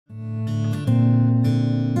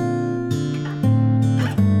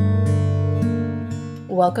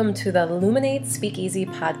Welcome to the Luminate Speakeasy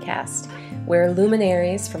podcast, where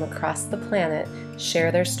luminaries from across the planet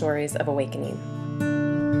share their stories of awakening.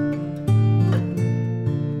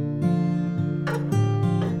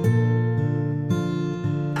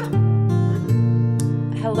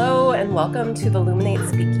 Hello and welcome to the Luminate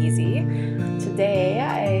Speakeasy. Today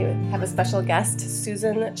I have a special guest,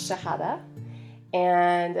 Susan Shehata.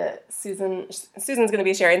 And Susan's going to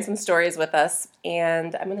be sharing some stories with us,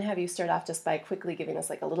 and I'm going to have you start off just by quickly giving us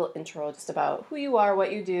like a little intro just about who you are,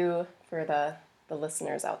 what you do for the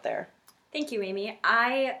listeners out there. Thank you, Amy.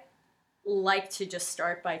 I like to just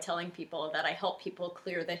start by telling people that I help people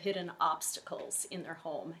clear the hidden obstacles in their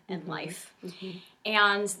home and life. Mm-hmm.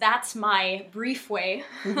 And that's my brief way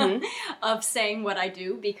of saying what I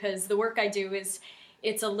do, because the work I do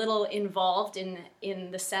it's a little involved in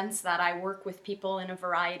the sense that I work with people in a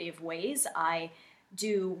variety of ways. I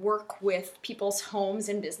do work with people's homes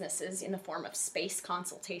and businesses in the form of space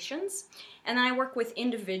consultations. And then I work with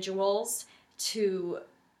individuals to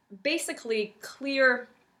basically clear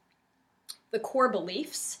the core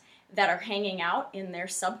beliefs that are hanging out in their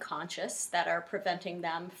subconscious that are preventing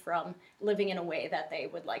them from living in a way that they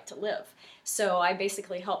would like to live. So I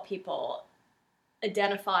basically help people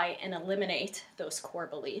identify and eliminate those core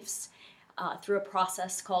beliefs through a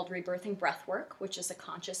process called rebirthing breathwork, which is a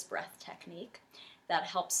conscious breath technique that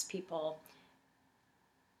helps people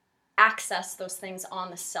access those things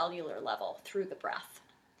on the cellular level through the breath.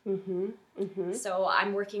 So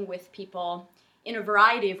I'm working with people in a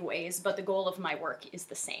variety of ways, but the goal of my work is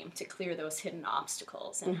the same, to clear those hidden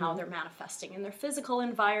obstacles and how they're manifesting in their physical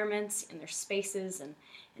environments, in their spaces and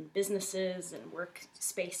businesses and work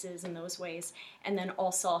spaces in those ways, and then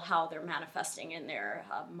also how they're manifesting in their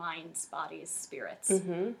minds, bodies, spirits.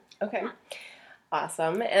 Okay.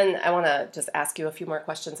 Awesome. And I want to just ask you a few more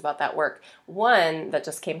questions about that work. One that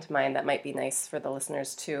just came to mind that might be nice for the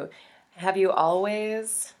listeners too. Have you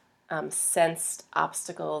always sensed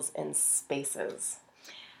obstacles in spaces?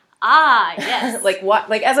 Yes. Like what?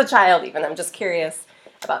 Like as a child even? I'm just curious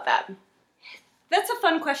about that. That's a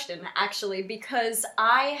fun question, actually, because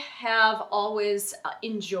I have always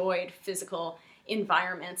enjoyed physical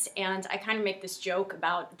environments, and I kind of make this joke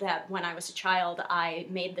about that. When I was a child, I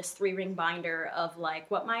made this 3-ring binder of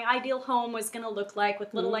like what my ideal home was going to look like,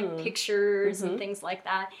 with little like pictures and things like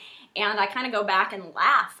that. And I kind of go back and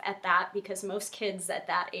laugh at that, because most kids at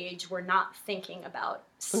that age were not thinking about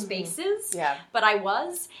spaces, but I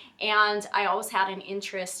was. And I always had an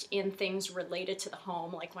interest in things related to the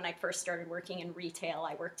home. Like when I first started working in retail,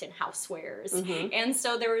 I worked in housewares. And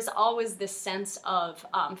so there was always this sense of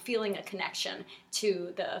feeling a connection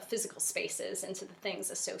to the physical spaces and to the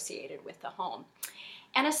things associated with the home.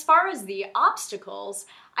 And as far as the obstacles,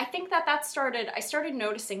 I think I started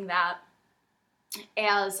noticing that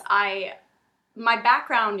as my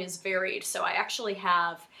background is varied. So I actually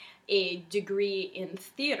have a degree in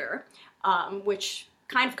theater, which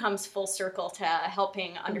kind of comes full circle to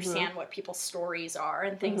helping understand what people's stories are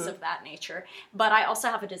and things of that nature. But I also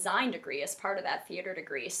have a design degree as part of that theater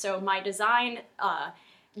degree. So my design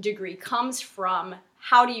degree comes from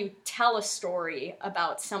how do you tell a story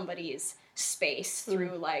about somebody's space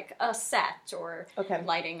through like a set or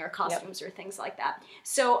lighting or costumes or things like that.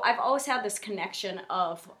 So I've always had this connection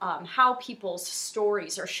of how people's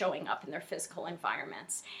stories are showing up in their physical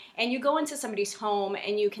environments. And you go into somebody's home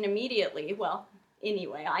and you can immediately, well,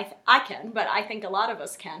 anyway, I can, but I think a lot of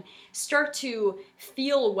us can, start to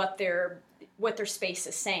feel what their space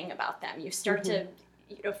is saying about them. You start to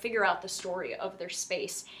figure out the story of their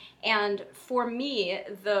space. And for me,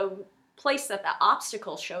 the place that the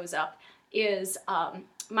obstacle shows up is,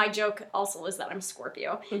 my joke also is that I'm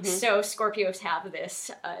Scorpio. So Scorpios have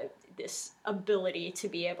this ability to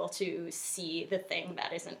be able to see the thing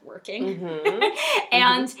that isn't working.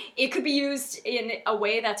 And it could be used in a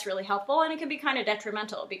way that's really helpful, and it can be kind of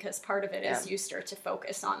detrimental, because part of it is you start to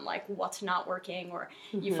focus on like what's not working, or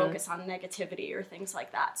you focus on negativity or things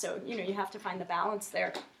like that. So, you have to find the balance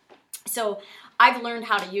there. So I've learned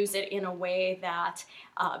how to use it in a way that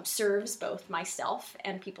serves both myself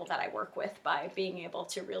and people that I work with, by being able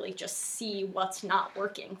to really just see what's not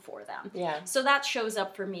working for them. So that shows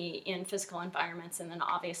up for me in physical environments, and then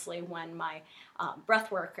obviously when my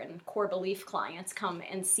breathwork and core belief clients come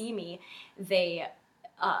and see me, they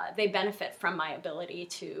benefit from my ability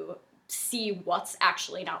to see what's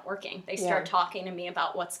actually not working. They start talking to me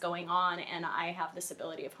about what's going on, and I have this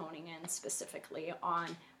ability of honing in specifically on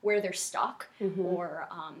where they're stuck or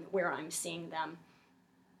where I'm seeing them,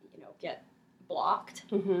 get blocked.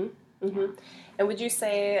 And would you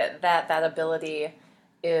say that ability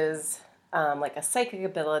is like a psychic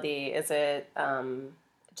ability? Is it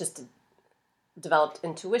just developed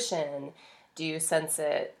intuition? Do you sense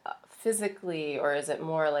it physically, or is it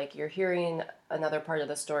more like you're hearing another part of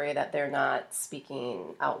the story that they're not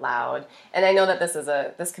speaking out loud? And I know that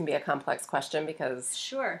this can be a complex question because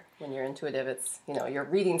Sure. when you're intuitive, it's, you're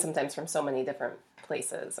reading sometimes from so many different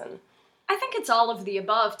places. And I think it's all of the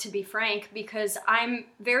above, to be frank, because I'm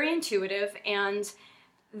very intuitive, and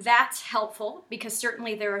that's helpful because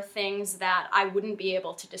certainly there are things that I wouldn't be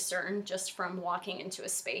able to discern just from walking into a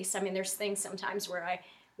space. I mean, there's things sometimes where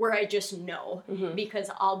I just know, because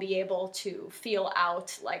I'll be able to feel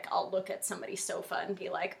out, like I'll look at somebody's sofa and be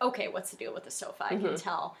like, okay, what's the deal with the sofa? I can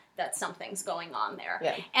tell that something's going on there.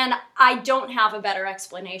 Yeah. And I don't have a better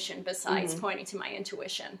explanation besides pointing to my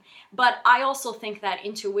intuition. But I also think that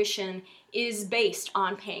intuition is based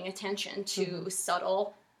on paying attention to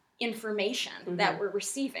subtle information that we're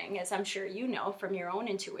receiving, as I'm sure you know from your own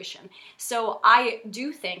intuition. So I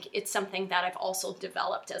do think it's something that I've also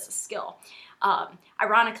developed as a skill.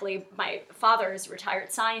 Ironically, my father is a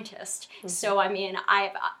retired scientist, so I mean,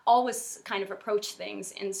 I've always kind of approached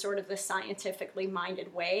things in sort of the scientifically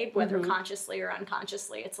minded way, whether consciously or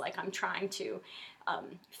unconsciously. It's like I'm trying to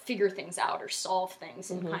figure things out or solve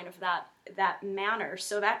things in kind of that manner.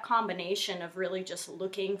 So that combination of really just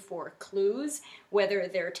looking for clues, whether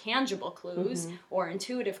they're tangible clues or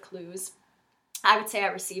intuitive clues, I would say I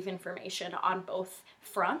receive information on both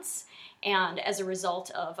fronts. And as a result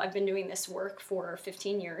of, I've been doing this work for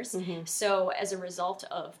 15 years, so as a result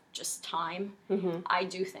of just time, I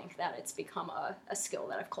do think that it's become a skill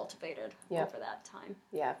that I've cultivated over that time.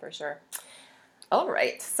 Yeah, for sure. All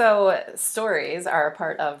right, so stories are a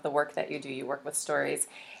part of the work that you do. You work with stories,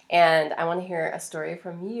 and I want to hear a story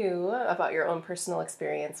from you about your own personal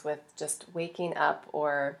experience with just waking up,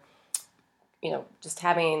 or just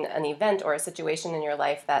having an event or a situation in your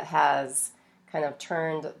life that has kind of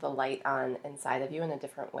turned the light on inside of you in a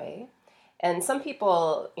different way. And some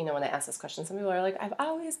people, when I ask this question, some people are like, I've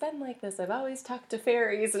always been like this. I've always talked to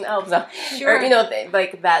fairies and elves. Sure. Or,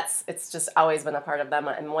 it's just always been a part of them.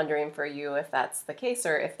 I'm wondering for you if that's the case,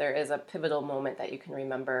 or if there is a pivotal moment that you can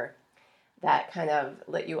remember that kind of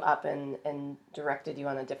lit you up and directed you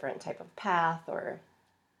on a different type of path, or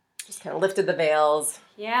just kind of lifted the veils.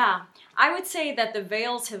 Yeah, I would say that the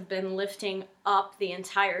veils have been lifting up the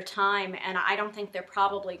entire time, and I don't think they're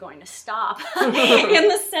probably going to stop in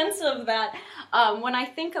the sense of that when I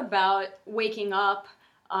think about waking up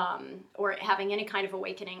or having any kind of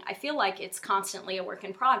awakening, I feel like it's constantly a work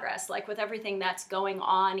in progress. Like with everything that's going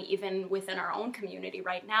on, even within our own community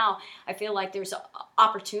right now, I feel like there's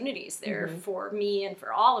opportunities there for me and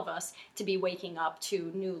for all of us to be waking up to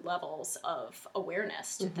new levels of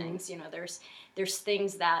awareness to things. There's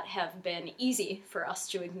things that have been easy for us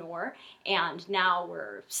to ignore, and now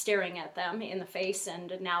we're staring at them in the face,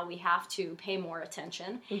 and now we have to pay more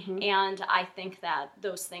attention. And I think that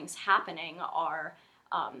those things happening are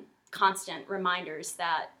constant reminders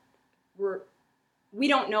that we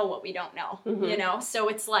don't know what we don't know, So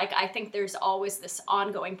it's like, I think there's always this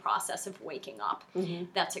ongoing process of waking up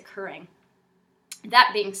that's occurring.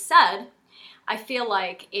 That being said, I feel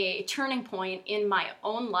like a turning point in my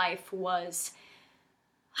own life was,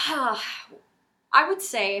 I would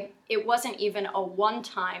say it wasn't even a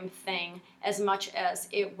one-time thing as much as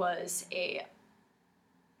it was a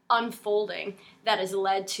unfolding that has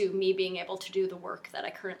led to me being able to do the work that I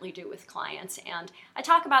currently do with clients. And I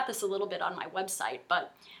talk about this a little bit on my website,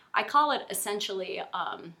 but I call it essentially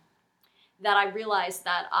that I realized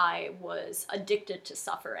that I was addicted to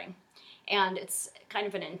suffering. And it's kind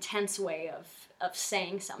of an intense way of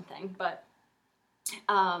saying something, but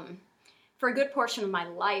for a good portion of my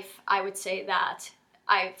life, I would say that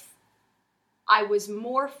I was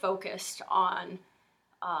more focused on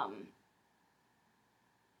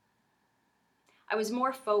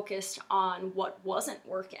what wasn't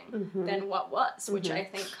working than what was, which I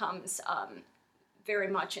think comes very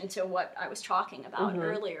much into what I was talking about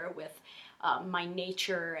earlier with my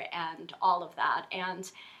nature and all of that.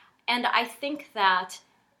 And I think that,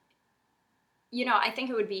 I think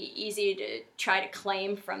it would be easy to try to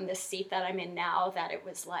claim from this seat that I'm in now that it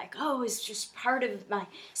was like, oh, it's just part of my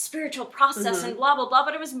spiritual process and blah, blah, blah.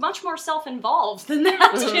 But it was much more self-involved than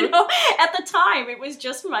that, At the time, it was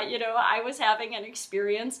just I was having an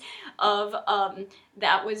experience of,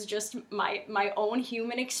 that was just my own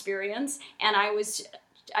human experience. And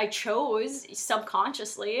I chose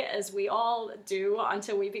subconsciously, as we all do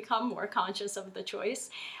until we become more conscious of the choice,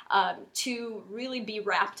 to really be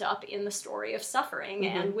wrapped up in the story of suffering.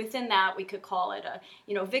 And within that, we could call it a,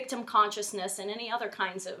 victim consciousness and any other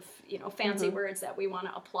kinds of, fancy words that we want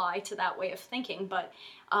to apply to that way of thinking. But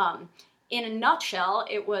in a nutshell,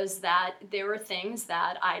 it was that there were things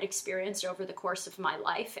that I'd experienced over the course of my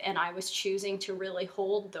life, and I was choosing to really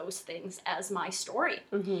hold those things as my story.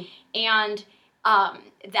 Mm-hmm. And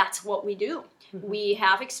that's what we do. Mm-hmm. We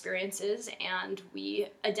have experiences, and we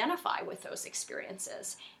identify with those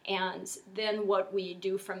experiences. And then what we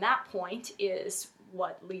do from that point is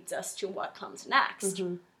what leads us to what comes next.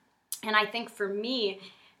 Mm-hmm. And I think for me,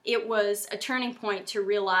 it was a turning point to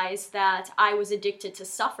realize that I was addicted to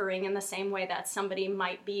suffering in the same way that somebody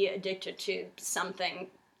might be addicted to something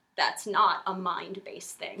that's not a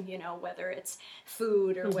mind-based thing, you know, whether it's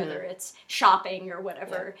food or mm-hmm. whether it's shopping or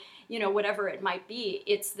whatever, you know, whatever it might be.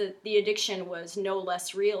 It's the addiction was no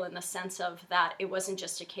less real in the sense of that it wasn't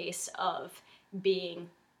just a case of being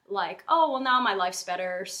like, oh, well, now my life's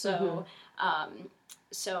better, so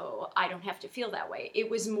so I don't have to feel that way. It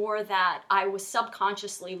was more that I was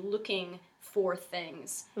subconsciously looking for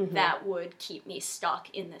things mm-hmm. that would keep me stuck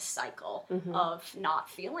in this cycle mm-hmm. of not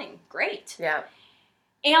feeling great. Yeah.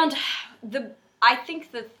 And I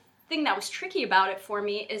think the thing that was tricky about it for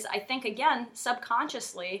me is I think, again,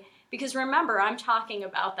 subconsciously, because remember, I'm talking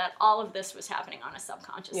about that all of this was happening on a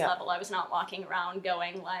subconscious level. I was not walking around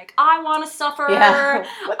going like, I want to suffer. Yeah.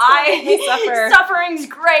 Suffer. Suffering's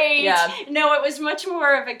great. Yeah. No, it was much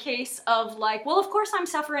more of a case of like, well, of course I'm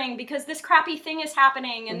suffering because this crappy thing is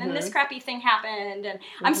happening, and then this crappy thing happened, and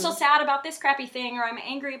I'm still sad about this crappy thing, or I'm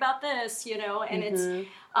angry about this, you know, and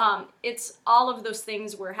it's all of those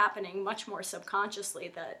things were happening much more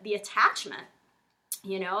subconsciously. The attachment,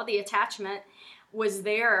 you know, the attachment was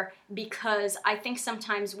there because I think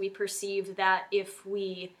sometimes we perceive that if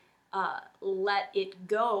we let it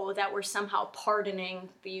go, that we're somehow pardoning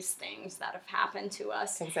these things that have happened to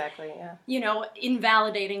us. Exactly, yeah. You know,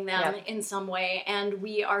 invalidating them in some way, and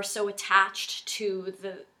we are so attached to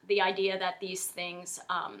the idea that these things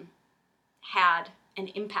had an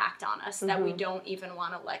impact on us that we don't even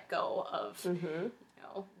want to let go of, you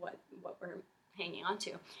know, what we're hanging on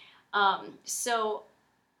to. So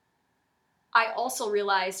I also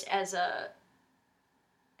realized as a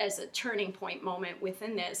turning point moment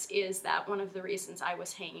within this is that one of the reasons I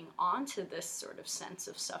was hanging on to this sort of sense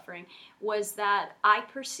of suffering was that I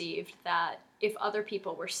perceived that if other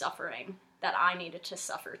people were suffering, that I needed to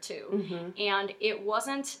suffer too. And it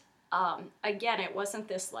wasn't, again, it wasn't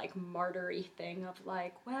this like martyry thing of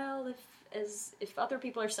like, well, if other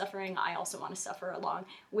people are suffering, I also want to suffer along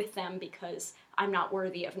with them because I'm not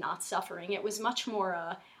worthy of not suffering. It was much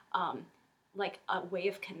more like a way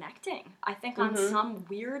of connecting. I think on some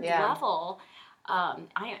weird level,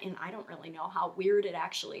 I don't really know how weird it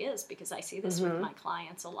actually is because I see this with my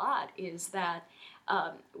clients a lot, is that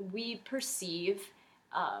we perceive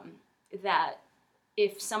that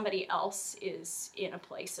if somebody else is in a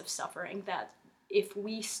place of suffering, that if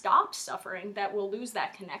we stop suffering, that we'll lose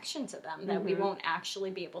that connection to them, that we won't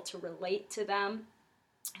actually be able to relate to them.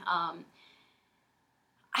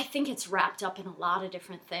 I think it's wrapped up in a lot of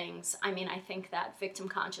different things. I mean, I think that victim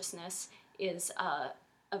consciousness is a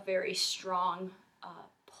very strong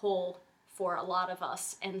pull for a lot of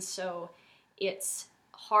us. And so it's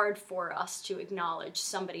hard for us to acknowledge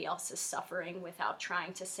somebody else's suffering without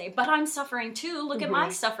trying to say, but I'm suffering too. Look at my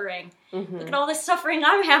suffering. Look at all this suffering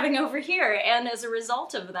I'm having over here. And as a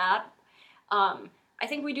result of that, I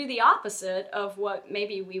think we do the opposite of what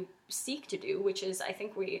maybe we seek to do, which is I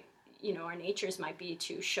think our natures might be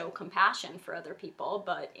to show compassion for other people,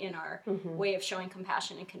 but in our way of showing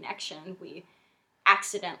compassion and connection, we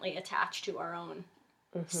accidentally attach to our own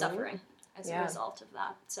suffering as a result of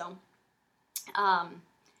that. So,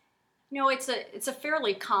 it's a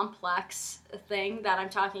fairly complex thing that I'm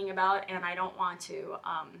talking about, and I don't want to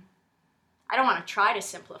try to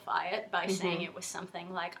simplify it by saying it was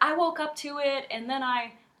something like, I woke up to it, and then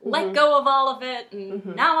I let go of all of it,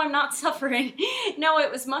 and now I'm not suffering. No,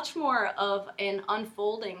 it was much more of an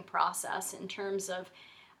unfolding process in terms of,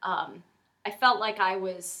 I felt like I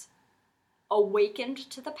was awakened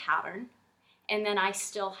to the pattern, and then I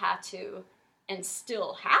still had to, and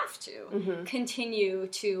still have to, continue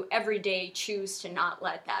to every day choose to not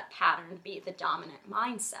let that pattern be the dominant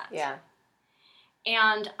mindset. Yeah.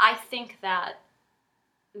 And I think that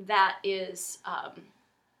is...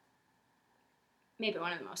 maybe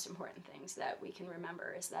one of the most important things that we can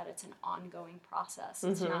remember is that it's an ongoing process.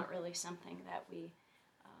 It's not really something that we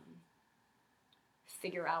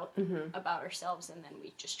figure out about ourselves and then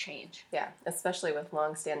we just change. Yeah, especially with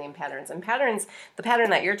long-standing patterns. And patterns, the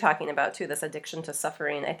pattern that you're talking about too, this addiction to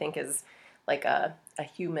suffering, I think is like a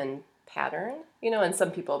human pattern, and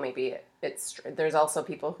some people maybe there's also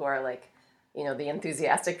people who are like, the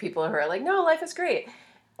enthusiastic people who are like, no, life is great.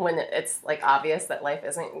 When it's like obvious that life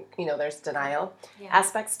isn't, there's denial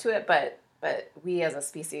aspects to it, but but we as a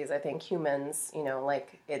species, I think humans,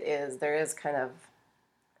 like there's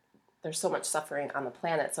so much suffering on the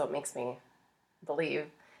planet, so it makes me believe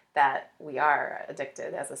that we are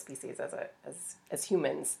addicted as a species, as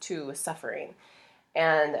humans, to suffering.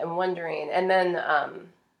 And I'm wondering, and then,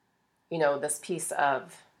 this piece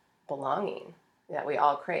of belonging that we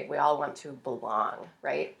all crave. We all want to belong,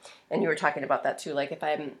 right? And you were talking about that too. Like if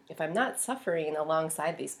I'm not suffering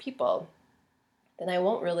alongside these people, then I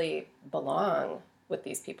won't really belong with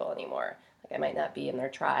these people anymore. Like I might not be in their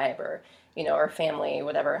tribe or, or family,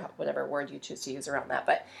 whatever word you choose to use around that.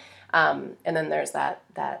 But, and then there's that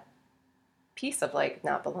piece of like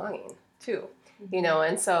not belonging too,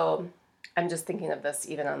 and so I'm just thinking of this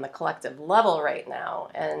even on the collective level right now.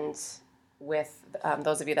 And with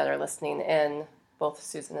those of you that are listening in, both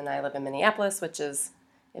Susan and I live in Minneapolis, which is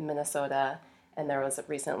in Minnesota, and there was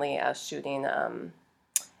recently a shooting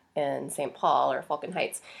in St. Paul or Falcon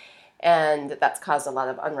Heights, and that's caused a lot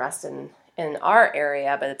of unrest in our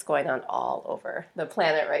area, but it's going on all over the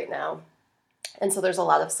planet right now. And so there's a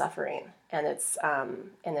lot of suffering, and it's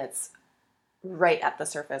right at the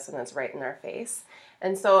surface, and it's right in our face.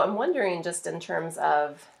 And so I'm wondering, just in terms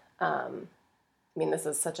of, this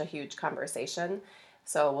is such a huge conversation,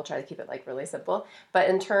 so we'll try to keep it like really simple. But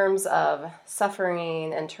in terms of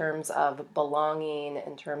suffering, in terms of belonging,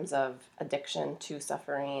 in terms of addiction to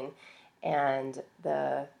suffering, and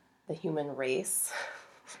the human race,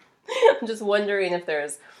 I'm just wondering if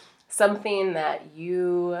there's something that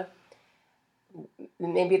you,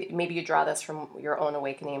 maybe you draw this from your own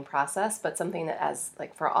awakening process, but something that, as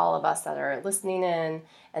like for all of us that are listening in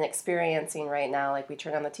and experiencing right now, like we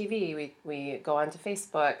turn on the TV, we go onto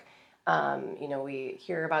Facebook, we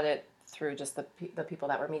hear about it through just the people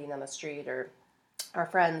that we're meeting on the street or our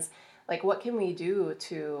friends. Like, what can we do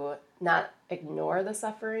to not ignore the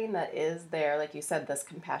suffering that is there? Like you said, this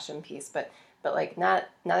compassion piece, but like not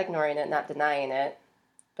ignoring it, not denying it,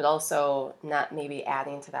 but also not maybe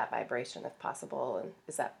adding to that vibration if possible. And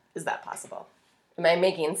is that possible? Am I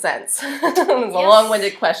making sense? It's a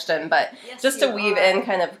long-winded question, but just to weave in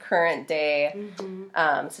kind of current day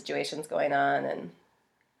situations going on. And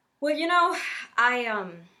well,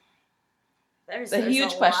 there's a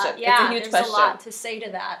huge question. Yeah, it's a huge there's question. A lot to say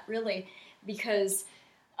to that, really, because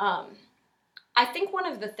I think one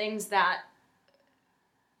of the things that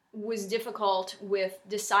was difficult with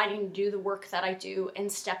deciding to do the work that I do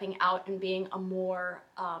and stepping out and being a more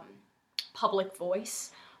public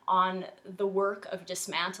voice on the work of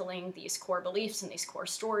dismantling these core beliefs and these core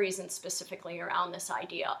stories, and specifically around this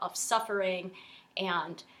idea of suffering,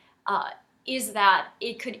 and is that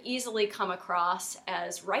it could easily come across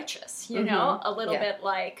as righteous, a little bit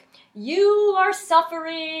like, you are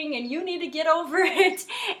suffering and you need to get over it.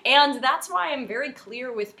 And that's why I'm very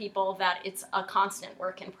clear with people that it's a constant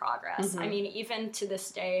work in progress. I mean, even to this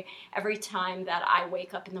day, every time that I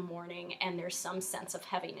wake up in the morning and there's some sense of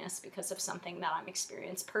heaviness because of something that I'm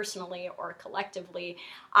experiencing personally or collectively,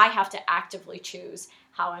 I have to actively choose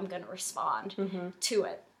how I'm going to respond to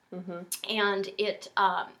it. And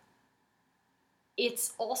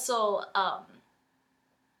it's also, I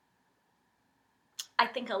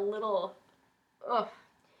think, a little,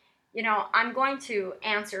 I'm going to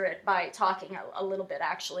answer it by talking a little bit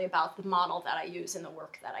actually about the model that I use in the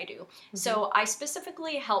work that I do. So I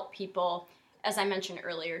specifically help people, as I mentioned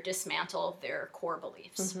earlier, dismantle their core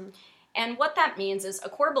beliefs. And what that means is a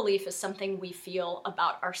core belief is something we feel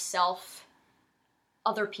about ourselves,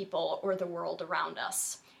 other people, or the world around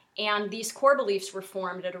us. And these core beliefs were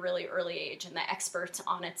formed at a really early age, and the experts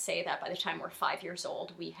on it say that by the time we're 5 years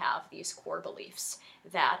old, we have these core beliefs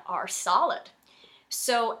that are solid.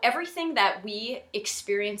 So everything that we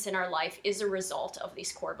experience in our life is a result of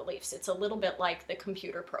these core beliefs. It's a little bit like the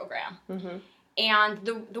computer program. And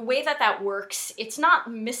the way that works, it's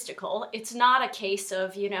not mystical. It's not a case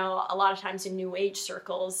of, a lot of times in New Age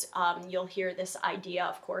circles, you'll hear this idea,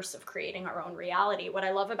 of course, of creating our own reality. What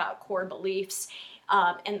I love about core beliefs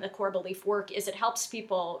and the core belief work is it helps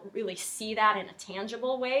people really see that in a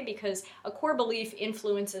tangible way, because a core belief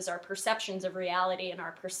influences our perceptions of reality, and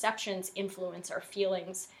our perceptions influence our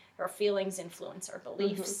feelings influence our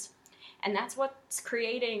beliefs. And that's what's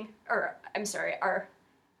creating, our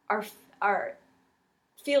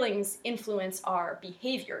feelings influence our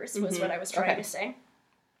behaviors, was what I was trying to say.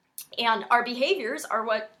 And our behaviors are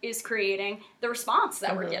what is creating the response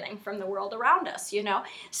that we're getting from the world around us,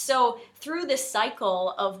 So through this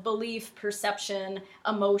cycle of belief, perception,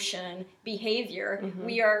 emotion, behavior,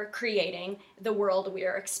 we are creating the world we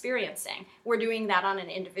are experiencing. We're doing that on an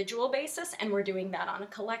individual basis, and we're doing that on a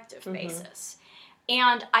collective basis.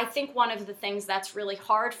 And I think one of the things that's really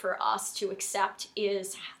hard for us to accept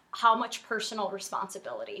is how much personal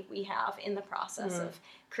responsibility we have in the process of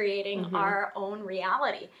creating our own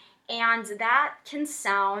reality. And that can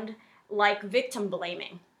sound like victim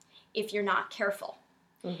blaming if you're not careful.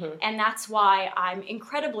 And that's why I'm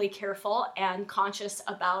incredibly careful and conscious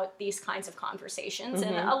about these kinds of conversations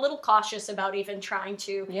and a little cautious about even trying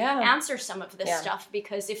to answer some of this stuff,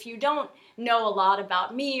 because if you don't know a lot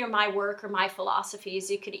about me or my work or my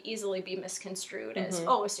philosophies, it could easily be misconstrued as,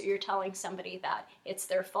 oh, so you're telling somebody that it's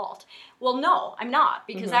their fault. Well, no, I'm not,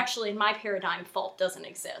 because actually in my paradigm, fault doesn't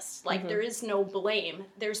exist. Like there is no blame.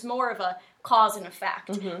 There's more of a cause and effect.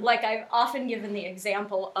 Like I've often given the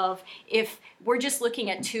example of if we're just looking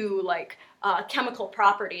at two chemical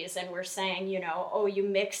properties and we're saying, you know, oh, you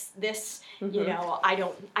mix this, you know, I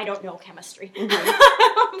don't know chemistry.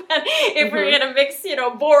 But if we're going to mix, you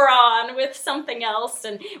know, boron with something else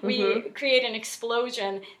and we create an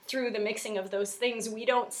explosion through the mixing of those things, we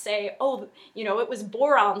don't say, oh, you know, it was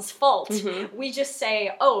boron's fault. We just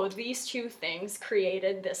say, oh, these two things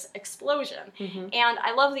created this explosion. And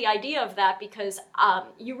I love the idea of that because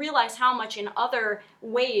you realize how much in other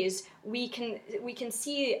ways we can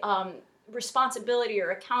see responsibility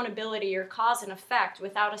or accountability or cause and effect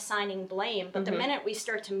without assigning blame. But the minute we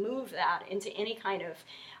start to move that into any kind of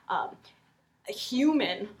a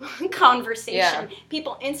human conversation,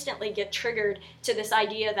 people instantly get triggered to this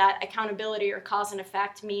idea that accountability or cause and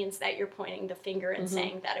effect means that you're pointing the finger and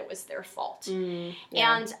saying that it was their fault.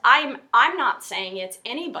 And I'm not saying it's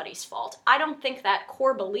anybody's fault. I don't think that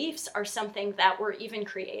core beliefs are something that were even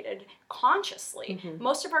created consciously.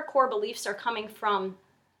 Most of our core beliefs are coming from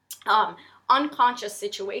unconscious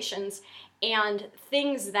situations and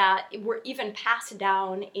things that were even passed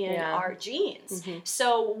down in our genes.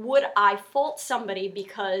 So would I fault somebody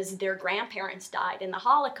because their grandparents died in the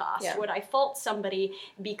Holocaust? Would I fault somebody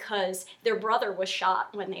because their brother was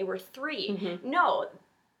shot when they were 3? No.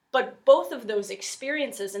 But both of those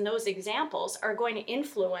experiences and those examples are going to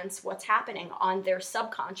influence what's happening on their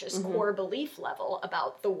subconscious core belief level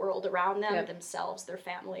about the world around them, themselves, their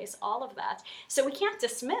families, all of that. So we can't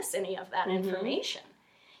dismiss any of that information.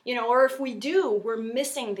 You know, or if we do, we're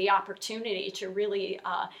missing the opportunity to really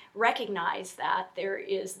recognize that there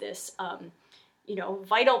is this, you know,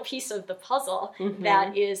 vital piece of the puzzle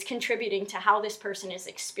that is contributing to how this person is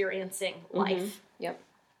experiencing life.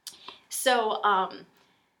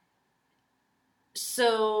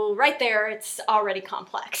 So right there, it's already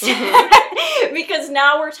complex because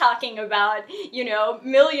now we're talking about, you know,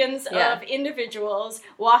 millions of individuals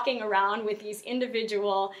walking around with these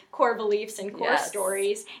individual core beliefs and core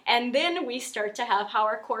stories. And then we start to have how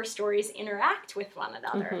our core stories interact with one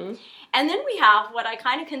another. And then we have what I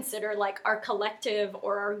kind of consider like our collective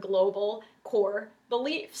or our global core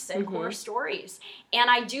beliefs and core stories. And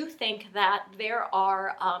I do think that there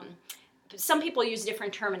are some people use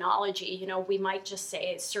different terminology. You know, we might just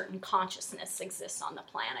say a certain consciousness exists on the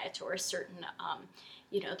planet, or a certain,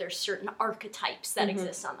 you know, there's certain archetypes that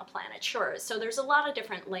exist on the planet. Sure. So there's a lot of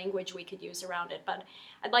different language we could use around it, but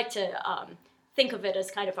I'd like to think of it as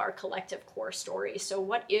kind of our collective core story. So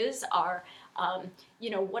what is our,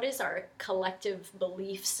 you know, what is our collective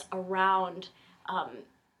beliefs around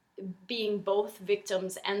being both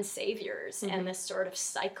victims and saviors, and this sort of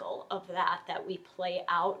cycle of that we play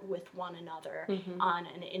out with one another on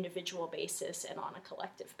an individual basis and on a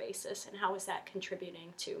collective basis, and how is that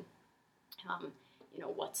contributing to, you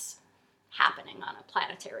know, what's happening on a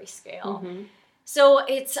planetary scale. So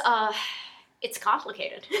it's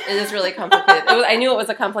complicated. It is really complicated. I knew it was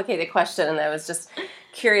a complicated question, and I was just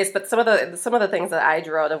curious. But some of the things that I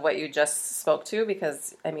drew out of what you just spoke to,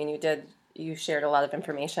 because I mean, you shared a lot of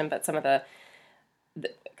information, but some of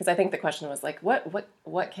because I think the question was like,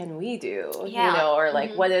 what can we do? You know, or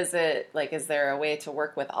like, what is it, like, is there a way to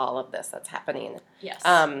work with all of this that's happening? Yes.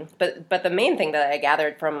 But the main thing that I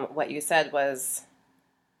gathered from what you said was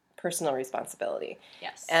personal responsibility.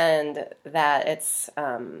 Yes. And that it's,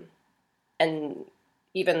 and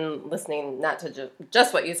even listening, not to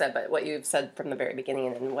just what you said, but what you've said from the very beginning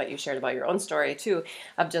and what you shared about your own story too,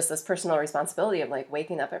 of just this personal responsibility of like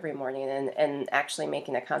waking up every morning and actually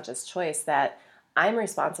making a conscious choice that I'm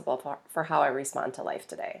responsible for how I respond to life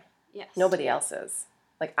today. Yes. Nobody else is.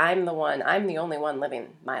 Like I'm the only one living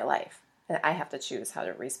my life. And I have to choose how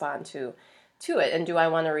to respond to it. And do I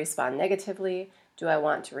want to respond negatively? Do I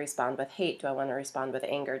want to respond with hate? Do I want to respond with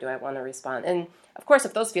anger? Do I want to respond? And of course,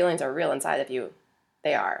 if those feelings are real inside of you,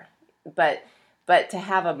 they are. But to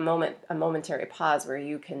have a momentary pause where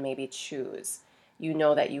you can maybe choose, you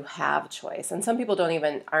know that you have choice. And some people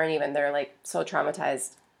aren't even, they're like so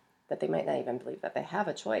traumatized that they might not even believe that they have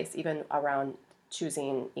a choice, even around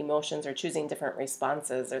choosing emotions or choosing different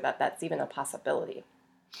responses, or that that's even a possibility.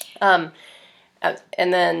 And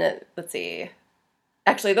then let's see.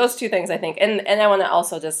 Actually, those two things I think, and I want to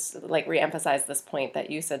also just like reemphasize this point that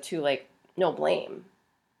you said too, like no blame,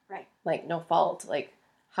 Right? like no fault. Like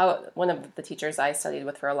how one of the teachers I studied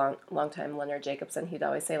with for a long time, Leonard Jacobson, he'd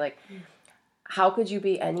always say like, how could you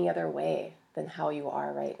be any other way than how you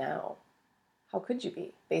are right now? How could you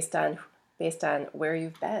be based on where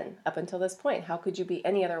you've been up until this point? How could you be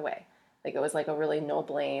any other way? Like it was like a really no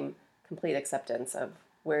blame, complete acceptance of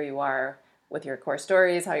where you are with your core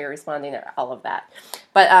stories, how you're responding, all of that.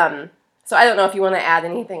 But so I don't know if you want to add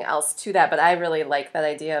anything else to that, but I really like that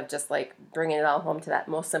idea of just like bringing it all home to that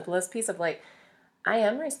most simplest piece of like, I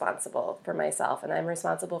am responsible for myself, and I'm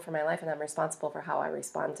responsible for my life, and I'm responsible for how I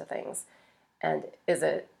respond to things. And is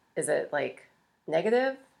it like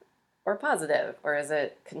negative or positive, or is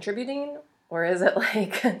it contributing, or is it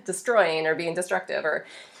like destroying or being destructive, or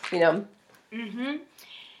Mm-hmm.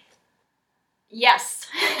 Yes.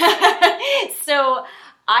 So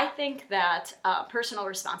I think that personal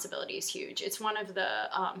responsibility is huge. It's one of the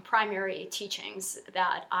primary teachings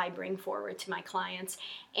that I bring forward to my clients.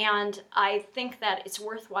 And I think that it's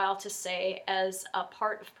worthwhile to say, as a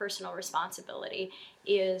part of personal responsibility,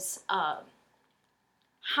 is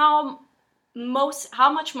how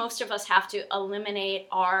much most of us have to eliminate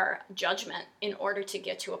our judgment in order to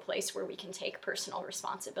get to a place where we can take personal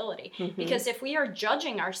responsibility. Mm-hmm. Because if we are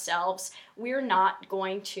judging ourselves, we're not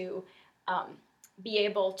going to be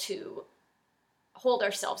able to hold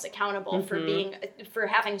ourselves accountable mm-hmm. for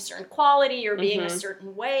having a certain quality or being mm-hmm. a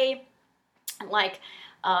certain way. Like,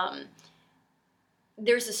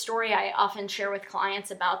 there's a story I often share with clients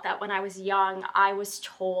about that. When I was young, I was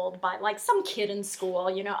told by like some kid in school, oh,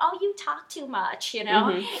 you talk too much,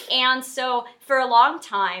 Mm-hmm. And so for a long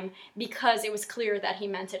time, because it was clear that he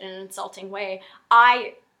meant it in an insulting way,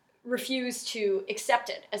 I refused to accept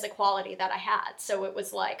it as a quality that I had. So it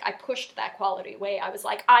was like I pushed that quality away. I was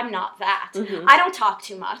like, I'm not that. Mm-hmm. I don't talk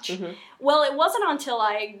too much. Mm-hmm. Well, it wasn't until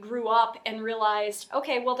I grew up and realized,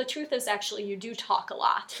 okay, well, the truth is actually you do talk a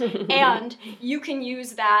lot. And you can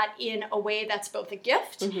use that in a way that's both a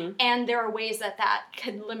gift mm-hmm. and there are ways that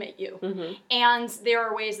could limit you. Mm-hmm. And there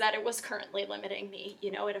are ways that it was currently limiting me.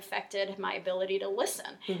 It affected my ability to listen.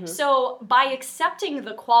 Mm-hmm. So by accepting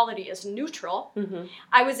the quality as neutral, mm-hmm.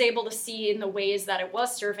 I was able to see in the ways that it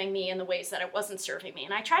was serving me and the ways that it wasn't serving me.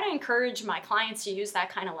 And I try to encourage my clients to use that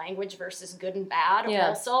kind of language versus good and bad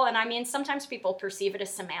also. And I mean, sometimes people perceive it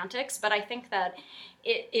as semantics, but I think that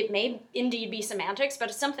it may indeed be semantics, but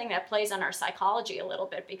it's something that plays on our psychology a little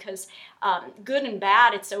bit because good and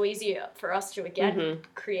bad, it's so easy for us to, again, mm-hmm.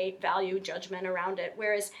 create value judgment around it.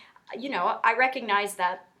 Whereas, I recognize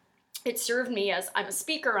that it served me as I'm a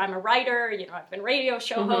speaker, I'm a writer, I've been radio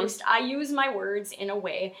show mm-hmm. host. I use my words in a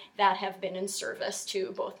way that have been in service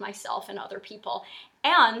to both myself and other people.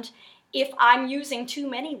 And if I'm using too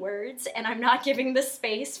many words and I'm not giving the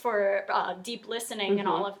space for deep listening mm-hmm. and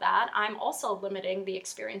all of that, I'm also limiting the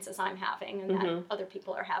experiences I'm having and mm-hmm. that other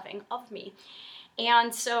people are having of me.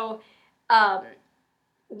 And so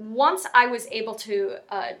once I was able to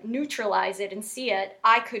neutralize it and see it,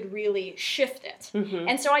 I could really shift it. Mm-hmm.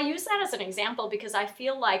 And so I use that as an example because I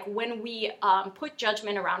feel like when we put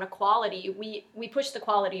judgment around a quality, we push the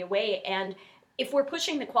quality away. And if we're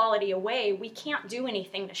pushing the quality away, we can't do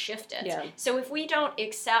anything to shift it. Yeah. So if we don't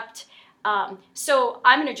accept... so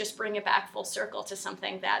I'm going to just bring it back full circle to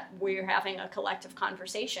something that we're having a collective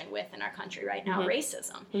conversation with in our country right now, mm-hmm.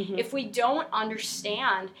 racism. Mm-hmm. If we don't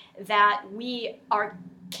understand that we are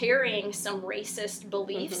carrying some racist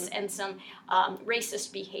beliefs mm-hmm. and some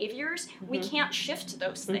racist behaviors, mm-hmm. we can't shift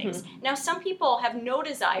those things. Mm-hmm. Now, some people have no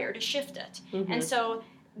desire to shift it, mm-hmm. and so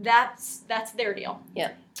that's their deal.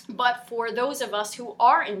 Yeah. But for those of us who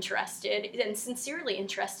are interested and sincerely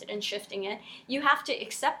interested in shifting it, you have to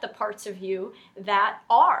accept the parts of you that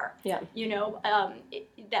are,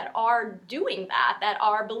 that are doing that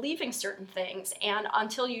are believing certain things. And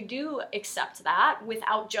until you do accept that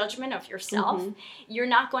without judgment of yourself, mm-hmm. you're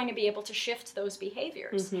not going to be able to shift those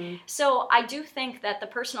behaviors. Mm-hmm. So I do think that the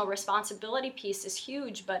personal responsibility piece is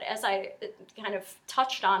huge. But as I kind of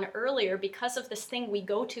touched on earlier, because of this thing we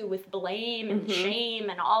go to with blame and mm-hmm. shame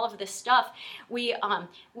and all of this stuff,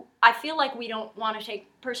 I feel like we don't want to take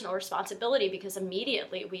personal responsibility because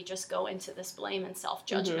immediately we just go into this blame and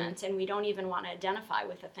self-judgment mm-hmm. and we don't even want to identify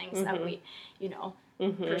with the things mm-hmm. that we,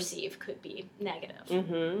 mm-hmm. perceive could be negative.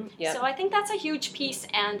 Mm-hmm. Yep. So I think that's a huge piece,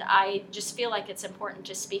 and I just feel like it's important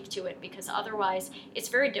to speak to it because otherwise it's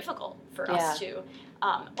very difficult for us to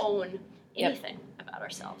own anything about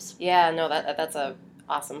ourselves. Yeah, no, that's a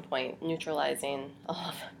awesome point, neutralizing,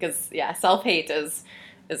 because self-hate is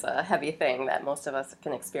a heavy thing that most of us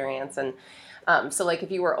can experience. And So like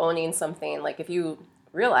if you were owning something, like if you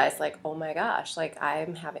realize like, oh my gosh, like I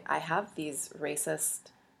have these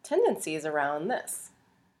racist tendencies around this,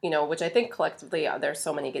 which I think collectively there's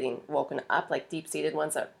so many getting woken up, like deep-seated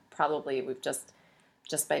ones that probably we've just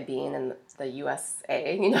by being in the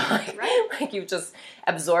USA, like, right. like you've just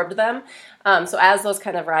absorbed them. So as those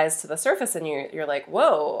kind of rise to the surface and you're like,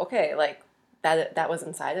 whoa, okay, like that was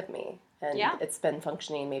inside of me. And it's been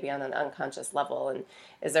functioning maybe on an unconscious level. And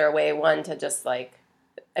is there a way, one, to just like,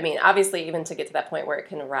 I mean, obviously even to get to that point where it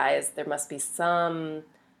can rise, there must be some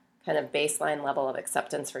kind of baseline level of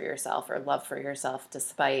acceptance for yourself or love for yourself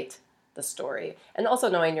despite the story, and also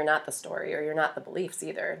knowing you're not the story or you're not the beliefs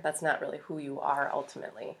either. That's not really who you are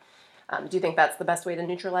ultimately. Do you think that's the best way to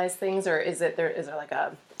neutralize things, or is there like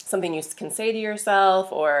something you can say to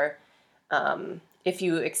yourself, or if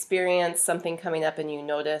you experience something coming up and you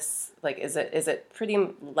notice, like, is it pretty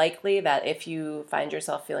likely that if you find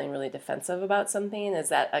yourself feeling really defensive about something, is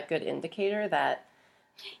that a good indicator that?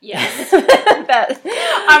 Yes.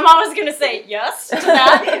 I'm always going to say yes to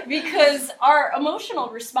that, because our emotional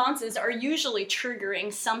responses are usually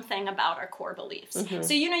triggering something about our core beliefs. Mm-hmm.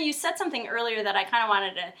 So, you said something earlier that I kind of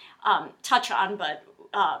wanted to touch on,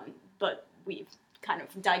 but we've kind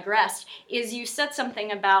of digressed, is you said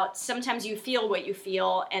something about sometimes you feel what you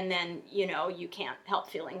feel and then, you can't help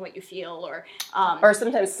feeling what you feel, or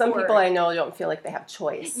sometimes people I know don't feel like they have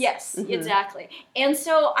choice. Yes, mm-hmm. Exactly. And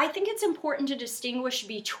so I think it's important to distinguish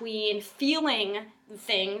between feeling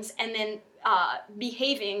things and then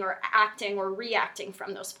behaving or acting or reacting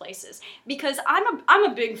from those places, because I'm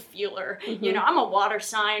a big feeler. Mm-hmm. I'm a water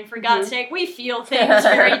sign, for God's sake. We feel things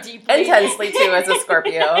very deeply, intensely too, as a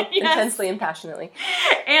Scorpio. Yes. Intensely and passionately.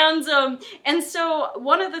 And so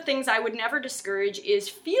one of the things I would never discourage is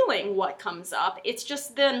feeling what comes up. It's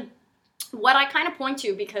just then what I kind of point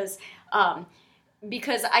to, because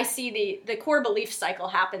I see the core belief cycle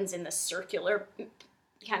happens in the circular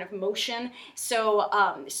kind of motion. So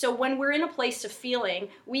when we're in a place of feeling,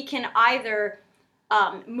 we can either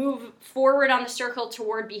move forward on the circle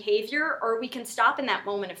toward behavior, or we can stop in that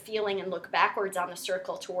moment of feeling and look backwards on the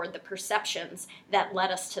circle toward the perceptions that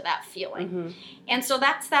led us to that feeling. Mm-hmm. And so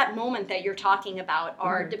that's that moment that you're talking about,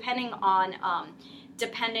 are depending on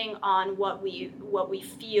what we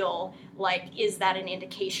feel like, is that an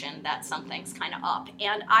indication that something's kind of up?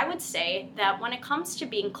 And I would say that when it comes to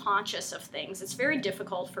being conscious of things, it's very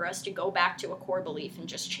difficult for us to go back to a core belief and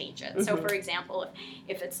just change it. Mm-hmm. So for example,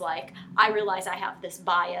 if it's like, I realize I have this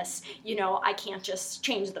bias, I can't just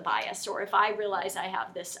change the bias. Or if I realize I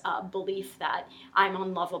have this belief that I'm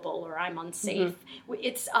unlovable or I'm unsafe,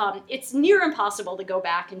 mm-hmm. It's near impossible to go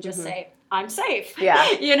back and just mm-hmm. say, I'm safe. Yeah.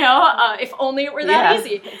 If only it were that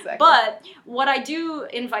easy. Exactly. But what I do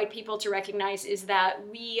invite people to recognize is that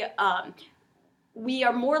we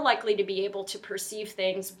are more likely to be able to perceive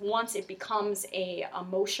things once it becomes a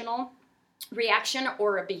emotional reaction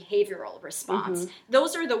or a behavioral response. Mm-hmm.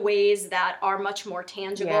 Those are the ways that are much more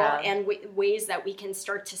tangible and ways that we can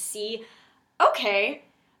start to see, okay,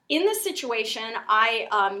 in this situation,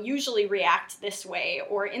 I usually react this way,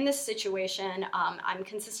 or in this situation, I'm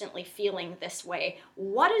consistently feeling this way.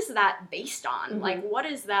 What is that based on? Mm-hmm. Like, what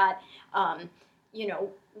is that,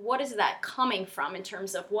 what is that coming from in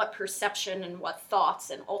terms of what perception and what thoughts,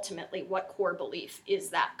 and ultimately what core belief is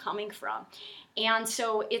that coming from? And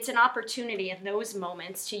so it's an opportunity in those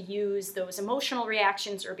moments to use those emotional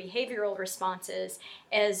reactions or behavioral responses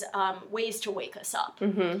as ways to wake us up.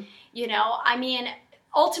 Mm-hmm.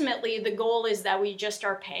 Ultimately, the goal is that we just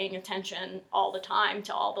are paying attention all the time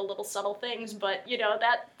to all the little subtle things, but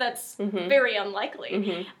that's mm-hmm. very unlikely.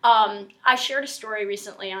 Mm-hmm. I shared a story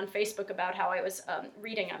recently on Facebook about how I was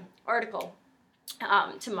reading an article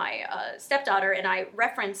to my stepdaughter, and I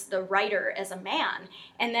referenced the writer as a man.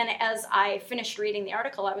 And then as I finished reading the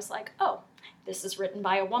article, I was like, oh, this is written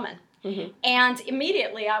by a woman. Mm-hmm. And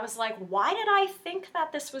immediately I was like, why did I think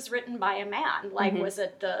that this was written by a man? Like, mm-hmm. was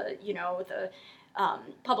it the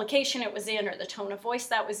publication it was in, or the tone of voice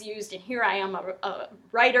that was used? And here I am, a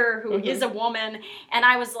writer who mm-hmm. is a woman, and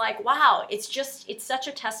I was like, wow, it's such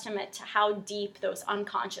a testament to how deep those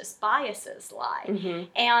unconscious biases lie. Mm-hmm.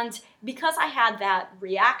 And because I had that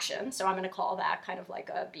reaction, so I'm going to call that kind of like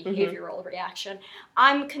a behavioral mm-hmm. reaction,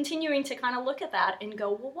 I'm continuing to kind of look at that and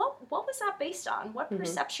go, well, what was that based on? What mm-hmm.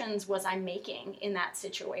 perceptions was I making in that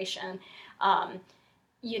situation?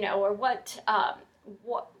 Or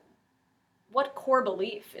what core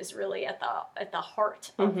belief is really at the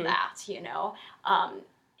heart of mm-hmm. that,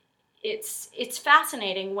 It's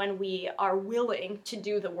fascinating when we are willing to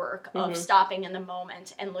do the work of mm-hmm. stopping in the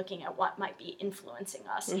moment and looking at what might be influencing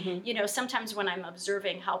us. Mm-hmm. Sometimes when I'm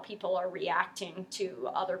observing how people are reacting to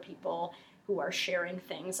other people who are sharing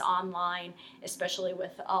things online, especially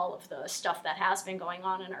with all of the stuff that has been going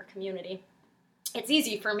on in our community. It's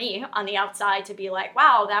easy for me on the outside to be like,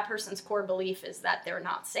 wow, that person's core belief is that they're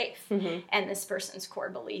not safe. And this person's core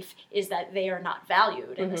belief is that they are not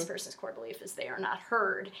valued. And this person's core belief is they are not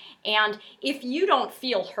heard. And if you don't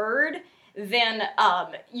feel heard, then,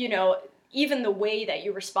 even the way that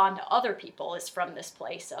you respond to other people is from this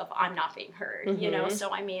place of I'm not being heard,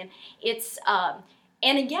 So, I mean, it's...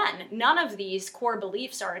 and again, none of these core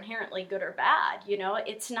beliefs are inherently good or bad.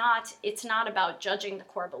 It's not about judging the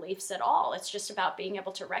core beliefs at all. It's just about being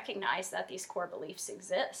able to recognize that these core beliefs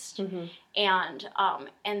exist. And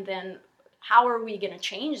then how are we going to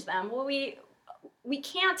change them? Well, we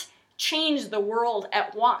can't change the world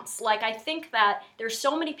at once. Like, I think that there's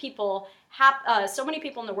so many people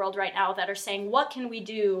in the world right now that are saying, what can we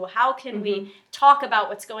do? How can we talk about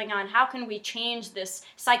what's going on? How can we change this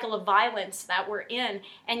cycle of violence that we're in?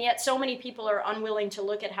 And yet so many people are unwilling to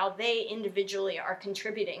look at how they individually are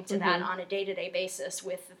contributing to that on a day-to-day basis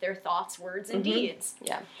with their thoughts, words, and deeds.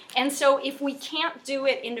 Yeah. And so if we can't do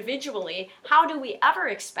it individually, how do we ever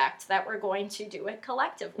expect that we're going to do it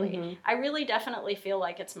collectively? I really definitely feel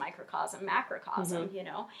like it's microcosm, macrocosm,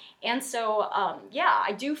 And so,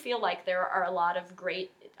 I do feel like there are a lot of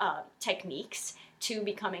great techniques to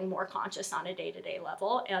becoming more conscious on a day-to-day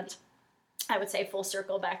level. And I would say full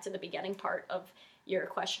circle back to the beginning part of your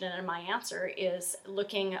question and my answer is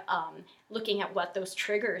looking at what those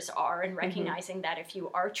triggers are and recognizing that if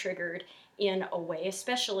you are triggered in a way,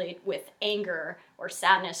 especially with anger or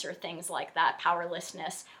sadness or things like that,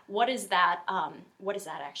 powerlessness, what is that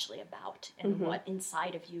actually about? And what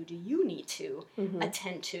inside of you do you need to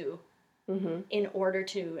attend to in order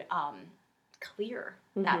to clear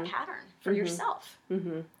that pattern for yourself?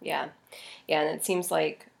 Yeah. And it seems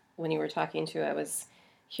like when you were talking to, I was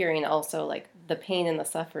hearing also like the pain and the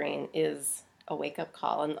suffering is a wake-up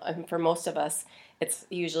call. And for most of us, it's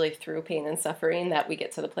usually through pain and suffering that we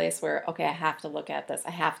get to the place where, okay, I have to look at this.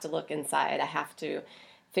 I have to look inside. I have to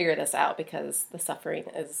figure this out because the suffering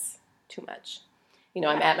is too much.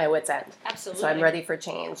 I'm at my wit's end. Absolutely. So I'm ready for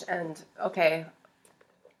change. And okay,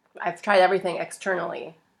 I've tried everything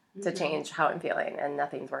externally to change how I'm feeling, and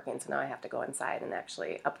nothing's working. So now I have to go inside and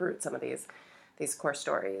actually uproot some of these core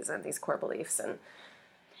stories and these core beliefs. And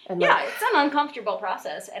it's an uncomfortable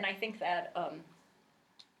process, and I think that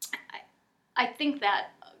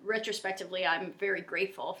retrospectively, I'm very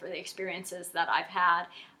grateful for the experiences that I've had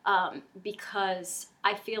because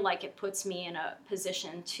I feel like it puts me in a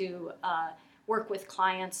position to work with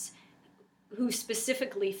clients who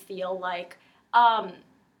specifically feel like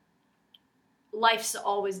life's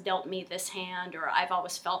always dealt me this hand, or I've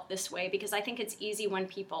always felt this way, because I think it's easy when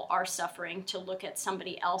people are suffering to look at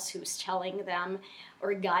somebody else who's telling them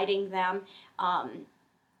or guiding them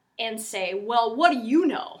and say, well, what do you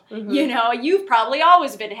know? You've probably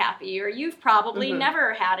always been happy, or you've probably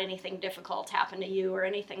never had anything difficult happen to you or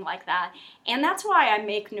anything like that. And that's why I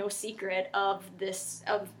make no secret of this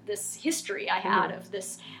history I had of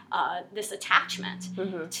this attachment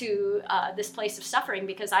to this place of suffering,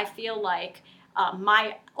 because I feel like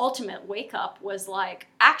my ultimate wake up was like,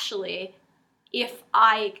 actually, if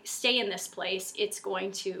I stay in this place, it's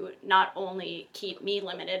going to not only keep me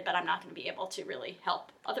limited, but I'm not going to be able to really help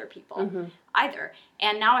other people either.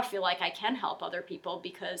 And now I feel like I can help other people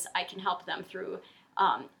because I can help them through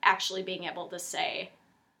actually being able to say,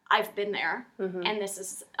 I've been there, and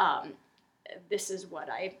this is what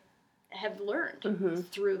I have learned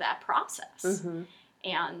through that process.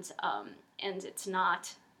 And it's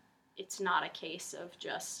not a case of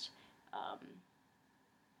just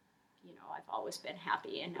I've always been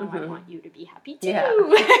happy, and now I want you to be happy too.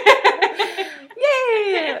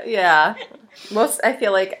 Yay! Yeah. I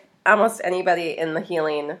feel like almost anybody in the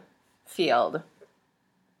healing field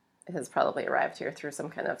has probably arrived here through some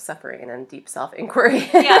kind of suffering and deep self-inquiry.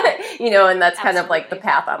 And that's kind of like the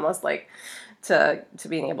path, almost like to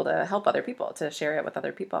being able to help other people, to share it with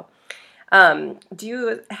other people. Do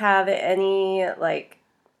you have any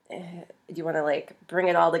do you want to bring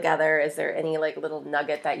it all together? Is there any little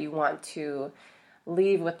nugget that you want to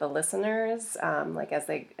leave with the listeners, as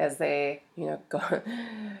they go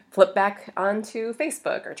flip back onto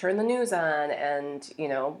Facebook or turn the news on and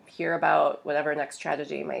hear about whatever next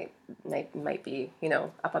tragedy might be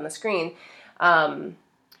up on the screen? So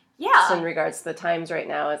in regards to the times right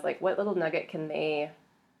now, is what little nugget can they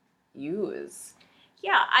use?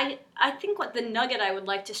 Yeah, I think what the nugget I would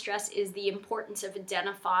like to stress is the importance of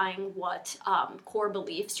identifying what core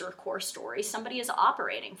beliefs or core stories somebody is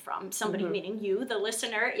operating from. Somebody meaning you, the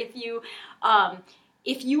listener. If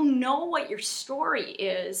you know what your story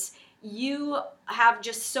is, you have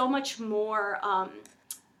just so much more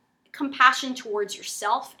compassion towards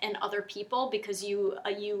yourself and other people, because you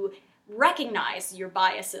recognize your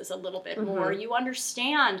biases a little bit more. You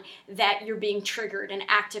understand that you're being triggered and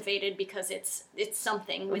activated because it's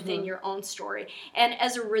something within your own story. And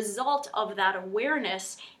as a result of that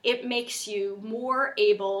awareness, it makes you more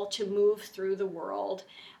able to move through the world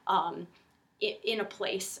in a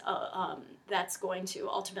place that's going to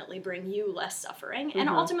ultimately bring you less suffering and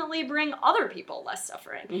ultimately bring other people less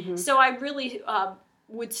suffering. So I really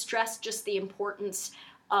would stress just the importance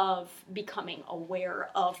of becoming aware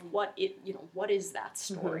of what is that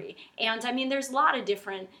story. And I mean, there's a lot of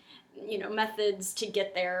different, methods to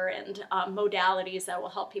get there, and modalities that will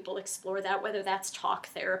help people explore that, whether that's talk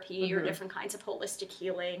therapy or different kinds of holistic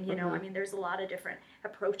healing. I mean, there's a lot of different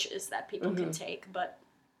approaches that people can take, but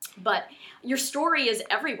your story is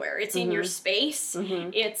everywhere. It's in your space.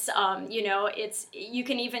 It's, you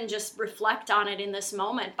can even just reflect on it in this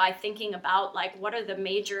moment by thinking about, like, what are the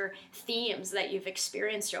major themes that you've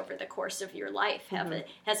experienced over the course of your life?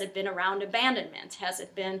 Has it been around abandonment? Has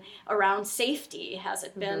it been around safety? Has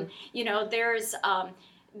it been, there's,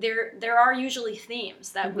 there are usually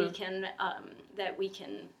themes that we can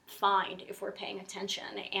find if we're paying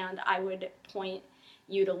attention. And I would point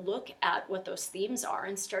you to look at what those themes are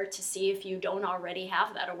and start to see if you don't already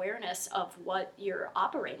have that awareness of what your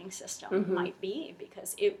operating system might be,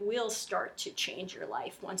 because it will start to change your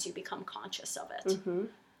life once you become conscious of it.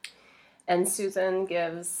 And Susan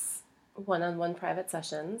gives one-on-one private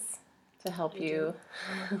sessions to help you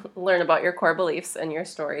learn about your core beliefs and your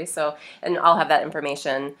story. So, and I'll have that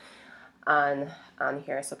information on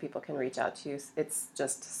here so people can reach out to you. It's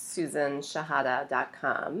just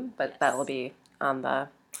SusanShahada.com, but that will be on the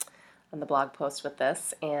blog post with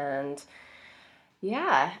this. And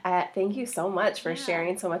thank you so much for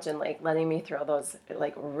sharing so much and like letting me throw those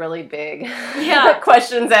like really big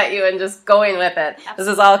questions at you and just going with it. Absolutely. This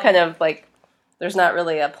is all kind of like, there's not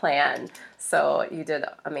really a plan. So you did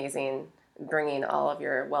amazing bringing all of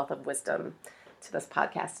your wealth of wisdom to this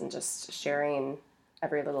podcast and just sharing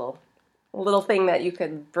every little thing that you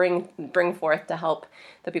could bring forth to help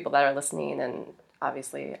the people that are listening, and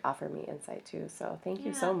obviously offer me insight too. So thank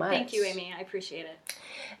you so much. Thank you, Amy. I appreciate it.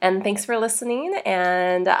 And thanks for listening,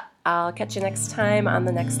 and I'll catch you next time on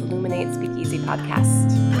the next Luminate Speakeasy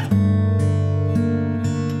podcast.